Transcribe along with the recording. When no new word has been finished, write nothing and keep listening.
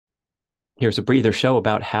Here's a breather show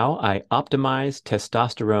about how I optimize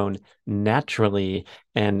testosterone naturally.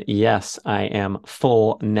 And yes, I am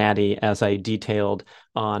full natty as I detailed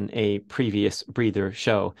on a previous breather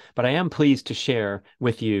show. But I am pleased to share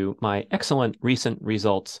with you my excellent recent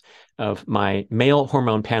results of my male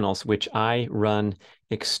hormone panels, which I run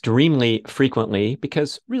extremely frequently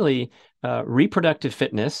because really reproductive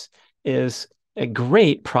fitness is a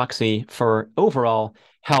great proxy for overall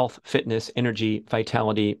health, fitness, energy,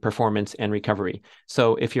 vitality, performance, and recovery.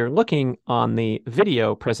 So if you're looking on the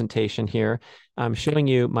video presentation here, I'm showing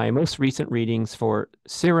you my most recent readings for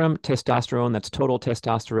serum testosterone, that's total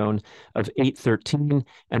testosterone of 813,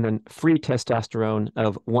 and then free testosterone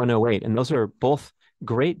of 108. And those are both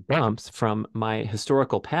great bumps from my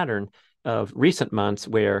historical pattern of recent months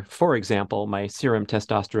where, for example, my serum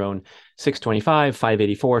testosterone 625,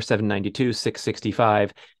 584, 792,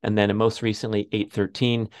 665, and then most recently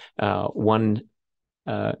 813. One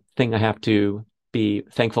thing I have to be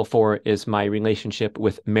thankful for is my relationship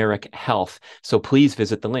with Merrick Health. So please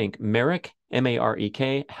visit the link, Merrick,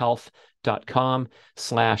 M-A-R-E-K, health.com/Brad,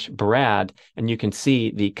 and you can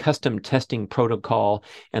see the custom testing protocol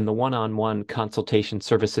and the one-on-one consultation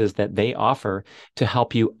services that they offer to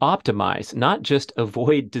help you optimize, not just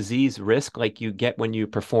avoid disease risk like you get when you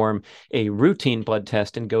perform a routine blood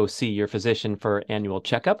test and go see your physician for annual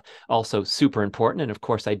checkup. Also super important, and of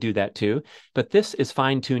course I do that too. But this is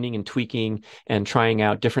fine-tuning and tweaking and trying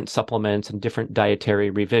out different supplements and different dietary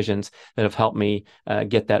revisions that have helped me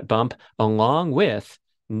get that bump, along with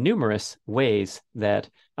numerous ways that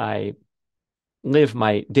I live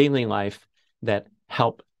my daily life that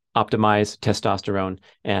help optimize testosterone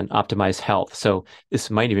and optimize health. So this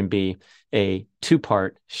might even be a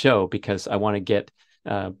two-part show because I want to get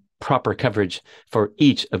proper coverage for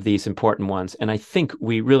each of these important ones. And I think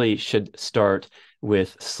we really should start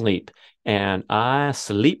with sleep. And I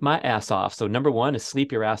sleep my ass off. So number one is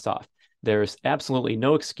sleep your ass off. There's absolutely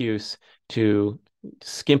no excuse to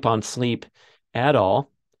skimp on sleep at all.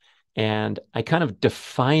 And I kind of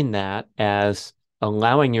define that as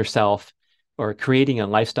allowing yourself or creating a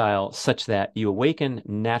lifestyle such that you awaken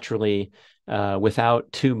naturally without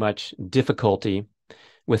too much difficulty,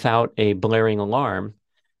 without a blaring alarm,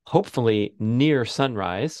 hopefully near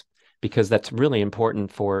sunrise, because that's really important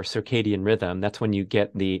for circadian rhythm. That's when you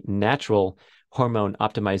get the natural hormone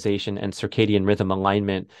optimization and circadian rhythm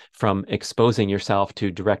alignment from exposing yourself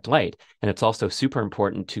to direct light. And it's also super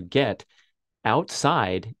important to get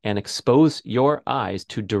outside and expose your eyes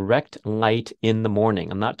to direct light in the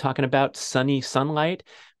morning. I'm not talking about sunny sunlight,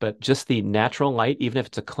 but just the natural light, even if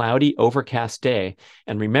it's a cloudy, overcast day.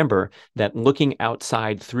 And remember that looking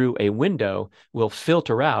outside through a window will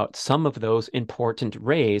filter out some of those important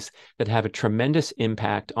rays that have a tremendous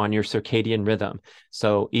impact on your circadian rhythm.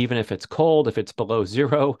 So even if it's cold, if it's below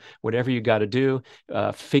zero, whatever you got to do,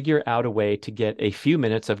 figure out a way to get a few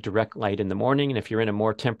minutes of direct light in the morning. And if you're in a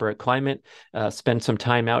more temperate climate, spend some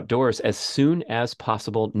time outdoors as soon as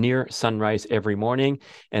possible near sunrise every morning.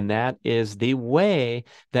 And that is the way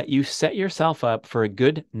that you set yourself up for a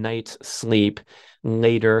good night's sleep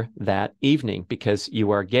later that evening, because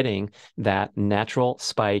you are getting that natural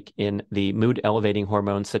spike in the mood elevating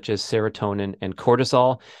hormones such as serotonin and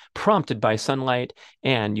cortisol prompted by sunlight,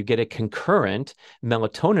 and you get a concurrent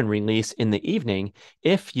melatonin release in the evening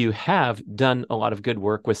if you have done a lot of good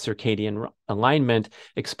work with circadian alignment,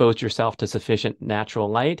 exposed yourself to sufficient natural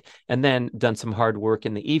light, and then done some hard work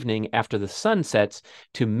in the evening after the sun sets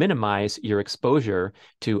to minimize your exposure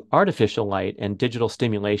to artificial light and digital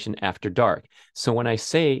stimulation after dark. So when I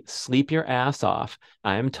say sleep your ass off,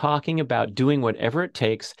 I'm talking about doing whatever it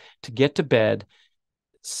takes to get to bed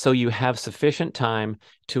so you have sufficient time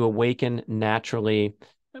to awaken naturally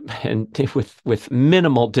and with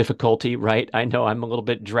minimal difficulty, right? I know I'm a little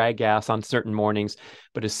bit drag ass on certain mornings,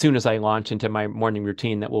 but as soon as I launch into my morning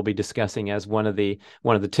routine that we'll be discussing as one of the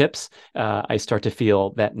tips, I start to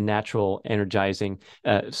feel that natural energizing,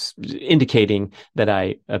 indicating that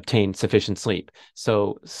I obtain sufficient sleep.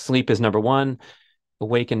 So sleep is number one.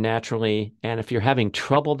 Awaken naturally. And if you're having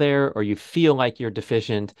trouble there or you feel like you're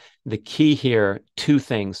deficient, the key here, two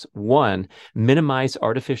things. One, minimize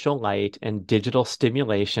artificial light and digital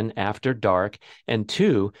stimulation after dark. And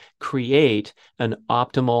two, create an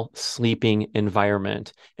optimal sleeping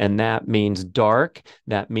environment. And that means dark,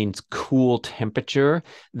 that means cool temperature,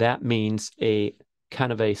 that means a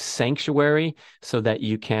kind of a sanctuary so that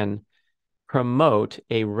you can promote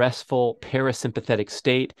a restful parasympathetic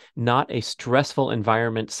state, not a stressful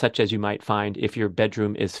environment such as you might find if your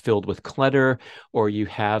bedroom is filled with clutter or you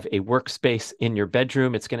have a workspace in your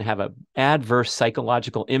bedroom. It's going to have an adverse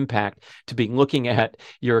psychological impact to be looking at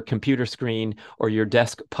your computer screen or your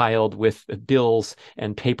desk piled with bills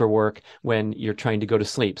and paperwork when you're trying to go to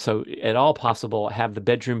sleep. So at all possible, have the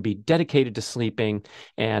bedroom be dedicated to sleeping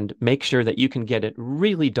and make sure that you can get it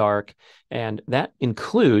really dark. And that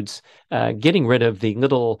includes getting rid of the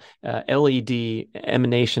little LED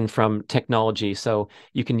emanation from technology. So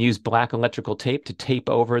you can use black electrical tape to tape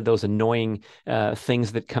over those annoying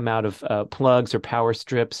things that come out of plugs or power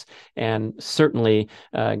strips. And certainly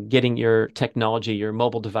getting your technology, your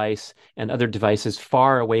mobile device and other devices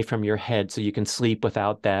far away from your head so you can sleep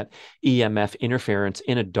without that EMF interference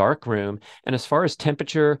in a dark room. And as far as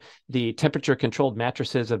temperature, the temperature controlled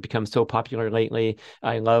mattresses have become so popular lately.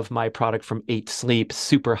 I love my product from 8 Sleep,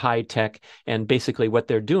 super high tech. And basically what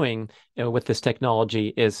they're doing with this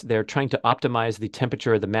technology is they're trying to optimize the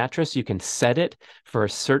temperature of the mattress. You can set it for a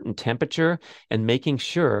certain temperature and making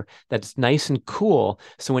sure that it's nice and cool.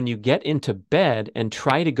 So when you get into bed and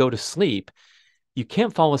try to go to sleep, you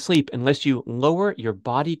can't fall asleep unless you lower your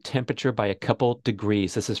body temperature by a couple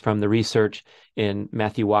degrees. This is from the research in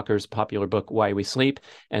Matthew Walker's popular book, Why We Sleep.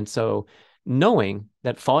 And so knowing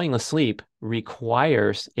that falling asleep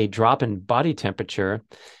requires a drop in body temperature,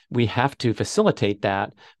 we have to facilitate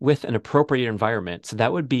that with an appropriate environment. So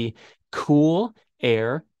that would be cool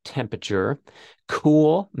air temperature,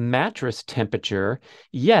 cool mattress temperature,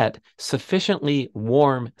 yet sufficiently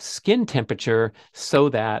warm skin temperature so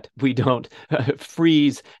that we don't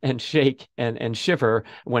freeze and shake and shiver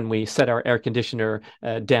when we set our air conditioner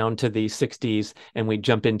down to the 60s and we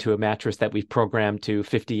jump into a mattress that we've programmed to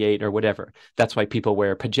 58 or whatever. That's why people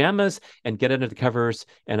wear pajamas and get under the covers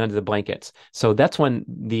and under the blankets. So that's when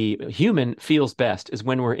the human feels best, is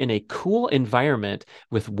when we're in a cool environment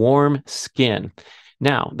with warm skin.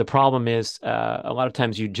 Now, the problem is a lot of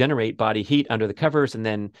times you generate body heat under the covers, and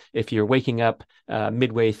then if you're waking up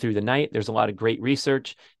midway through the night, there's a lot of great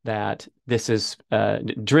research that this is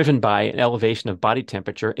driven by an elevation of body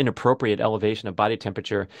temperature, inappropriate elevation of body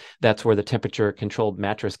temperature. That's where the temperature-controlled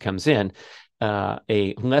mattress comes in.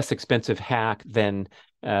 A less expensive hack than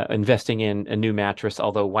investing in a new mattress,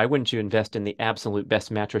 although why wouldn't you invest in the absolute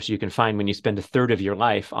best mattress you can find when you spend a third of your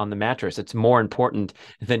life on the mattress? It's more important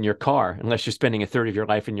than your car, unless you're spending a third of your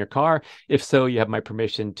life in your car. If so, you have my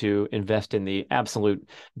permission to invest in the absolute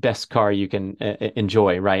best car you can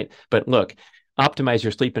enjoy, right? But look, optimize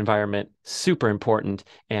your sleep environment, super important.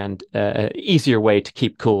 And easier way to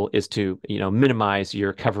keep cool is to, minimize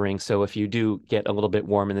your covering. So if you do get a little bit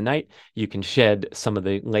warm in the night, you can shed some of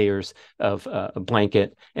the layers of a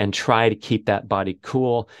blanket and try to keep that body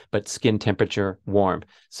cool, but skin temperature warm.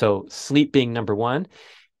 So sleep being number one.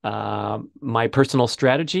 My personal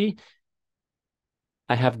strategy,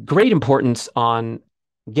 I have great importance on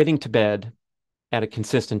getting to bed at a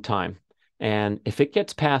consistent time. And if it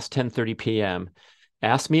gets past 10:30 p.m.,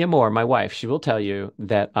 ask Mia Moore, my wife, she will tell you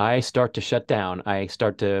that I start to shut down. I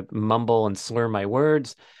start to mumble and slur my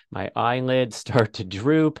words. My eyelids start to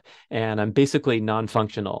droop, and I'm basically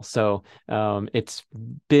non-functional. So it's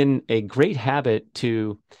been a great habit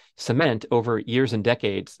to cement over years and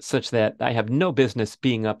decades, such that I have no business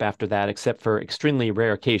being up after that, except for extremely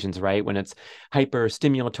rare occasions, right? When it's hyper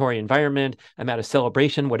stimulatory environment, I'm at a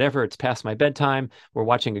celebration, whatever, it's past my bedtime, we're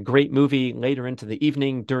watching a great movie later into the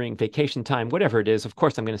evening during vacation time, whatever it is, of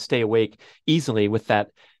course, I'm going to stay awake easily with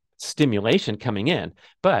that stimulation coming in.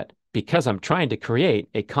 But because I'm trying to create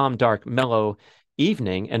a calm, dark, mellow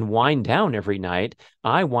evening and wind down every night,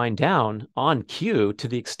 I wind down on cue to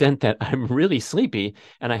the extent that I'm really sleepy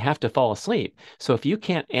and I have to fall asleep. So if you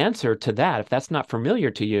can't answer to that, if that's not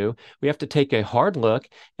familiar to you, we have to take a hard look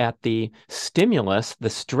at the stimulus, the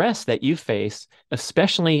stress that you face,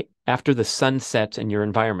 especially after the sun sets in your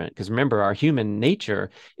environment. Because remember, our human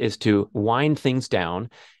nature is to wind things down.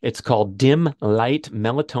 It's called dim light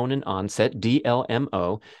melatonin onset,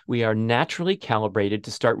 DLMO. We are naturally calibrated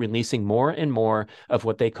to start releasing more and more of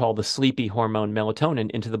what they call the sleepy hormone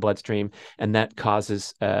melatonin into the bloodstream. And that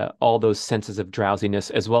causes all those senses of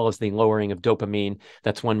drowsiness, as well as the lowering of dopamine.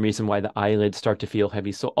 That's one reason why the eyelids start to feel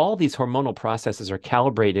heavy. So all these hormonal processes are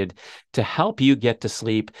calibrated to help you get to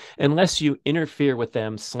sleep, unless you interfere with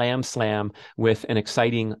them, slam with an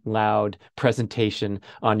exciting, loud presentation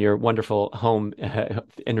on your wonderful home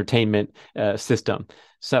entertainment system.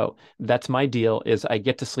 So that's my deal, is I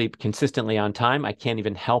get to sleep consistently on time. I can't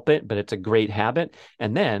even help it, but it's a great habit.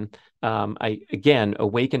 And then I, again,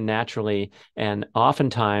 awaken naturally. And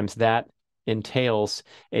oftentimes that entails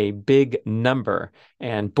a big number.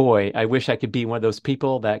 And boy, I wish I could be one of those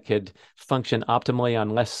people that could function optimally on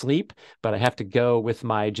less sleep, but I have to go with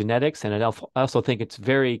my genetics. And I also think it's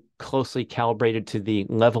very closely calibrated to the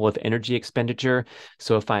level of energy expenditure.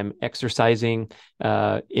 So if I'm exercising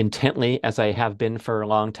intently, as I have been for a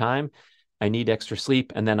long time, I need extra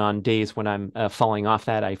sleep. And then on days when I'm falling off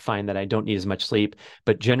that, I find that I don't need as much sleep.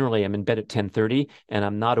 But generally, I'm in bed at 10:30 and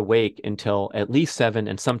I'm not awake until at least 7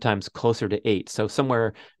 and sometimes closer to 8. So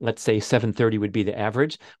somewhere, let's say 7:30 would be the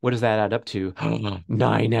average. What does that add up to?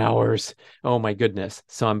 9 hours. Oh my goodness.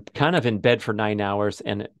 So I'm kind of in bed for 9 hours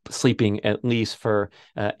and sleeping at least for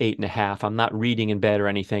 8.5. I'm not reading in bed or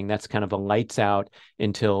anything. That's kind of a lights out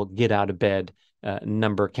until get out of bed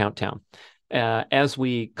number countdown. As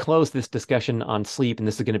we close this discussion on sleep, and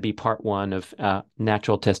this is going to be part one of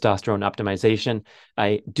natural testosterone optimization,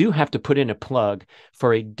 I do have to put in a plug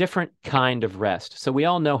for a different kind of rest. So we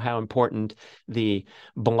all know how important the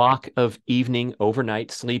block of evening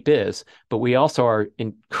overnight sleep is, but we also are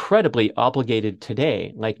incredibly obligated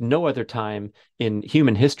today, like no other time in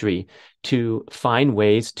human history, to find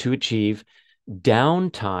ways to achieve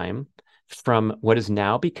downtime from what has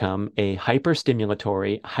now become a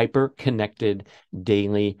hyper-stimulatory, hyper-connected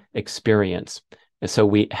daily experience. And so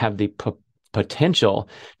we have the potential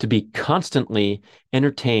to be constantly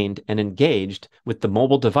entertained and engaged with the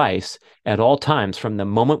mobile device at all times from the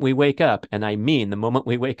moment we wake up. And I mean the moment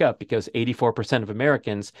we wake up, because 84% of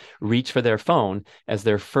Americans reach for their phone as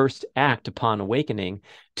their first act upon awakening.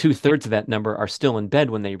 2/3 of that number are still in bed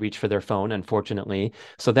when they reach for their phone, unfortunately.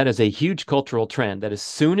 So that is a huge cultural trend that as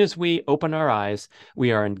soon as we open our eyes,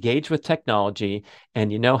 we are engaged with technology.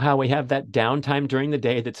 And you know how we have that downtime during the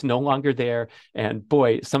day that's no longer there. And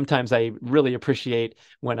boy, sometimes I really appreciate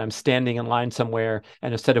when I'm standing in line somewhere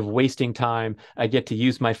and instead of wasting time, I get to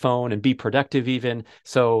use my phone and be productive even.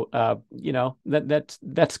 So,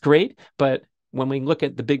 that's great. But when we look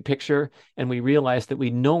at the big picture and we realize that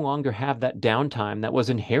we no longer have that downtime that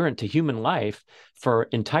was inherent to human life for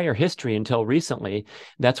entire history until recently,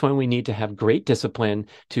 that's when we need to have great discipline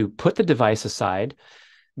to put the device aside,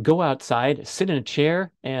 go outside, sit in a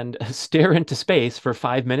chair, and stare into space for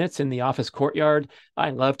 5 minutes in the office courtyard.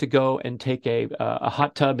 I love to go and take a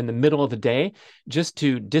hot tub in the middle of the day just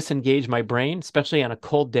to disengage my brain, especially on a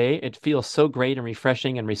cold day. It feels so great and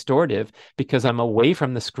refreshing and restorative because I'm away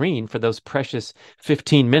from the screen for those precious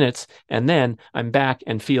 15 minutes, and then I'm back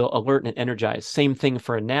and feel alert and energized. Same thing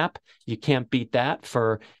for a nap. You can't beat that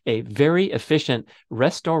for a very efficient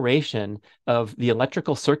restoration of the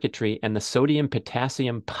electrical circuitry and the sodium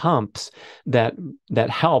potassium pumps that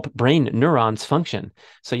help brain neurons function.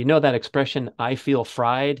 So you know that expression, I feel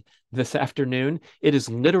fried this afternoon? It is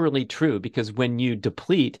literally true, because when you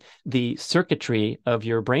deplete the circuitry of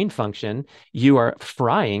your brain function, you are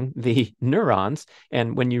frying the neurons.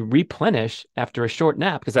 And when you replenish after a short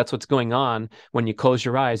nap, because that's what's going on when you close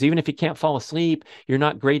your eyes, even if you can't fall asleep, you're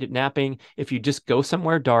not great at napping. If you just go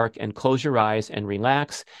somewhere dark and close your eyes and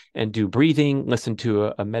relax and do breathing, listen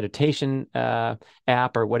to a meditation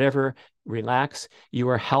app or whatever, relax, you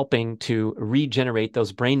are helping to regenerate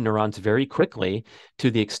those brain neurons very quickly,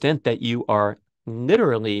 to the extent that you are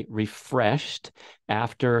literally refreshed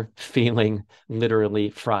after feeling literally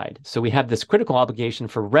fried. So we have this critical obligation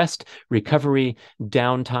for rest, recovery,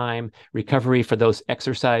 downtime, recovery for those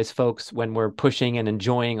exercise folks when we're pushing and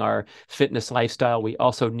enjoying our fitness lifestyle. We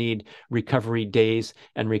also need recovery days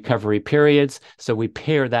and recovery periods. So we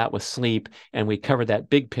pair that with sleep, and we cover that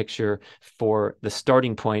big picture for the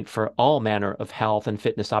starting point for all manner of health and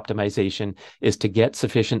fitness optimization is to get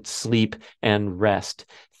sufficient sleep and rest.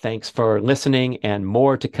 Thanks for listening, and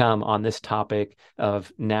more to come on this topic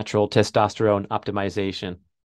of natural testosterone optimization.